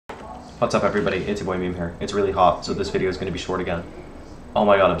What's up everybody, it's your boy Meme here. It's really hot, so this video is going to be short again. Oh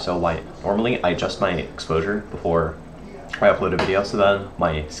my god, I'm so white. Normally I adjust my exposure before I upload a video so then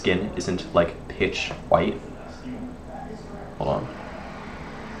my skin isn't like pitch white. Hold on.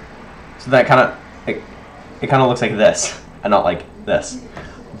 So that it kind of looks like this, and not like this.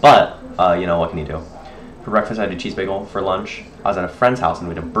 But, you know, what can you do? For breakfast I had a cheese bagel. For lunch I was at a friend's house and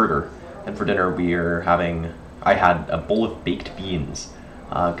we had a burger. And for dinner I had a bowl of baked beans.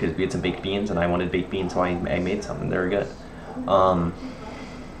 Because we had some baked beans and I wanted baked beans, so I made some and they were good.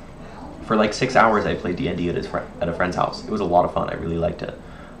 For like 6 hours I played D&D at a friend's house. It was a lot of fun, I really liked it.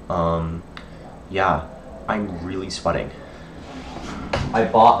 Yeah, I'm really sweating. I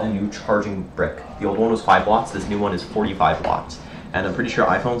bought a new charging brick. The old one was 5 watts, this new one is 45 watts. And I'm pretty sure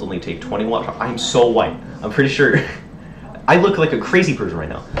iPhones only take 20 watts. I'm so white. I'm pretty sure, I look like a crazy person right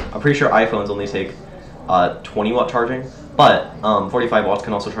now. I'm pretty sure iPhones only take 20 watt charging. But 45 watts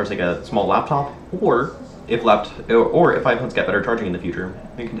can also charge like a small laptop, or if iPhones get better charging in the future,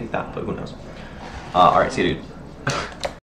 you can take that, but who knows. Alright, see you dude.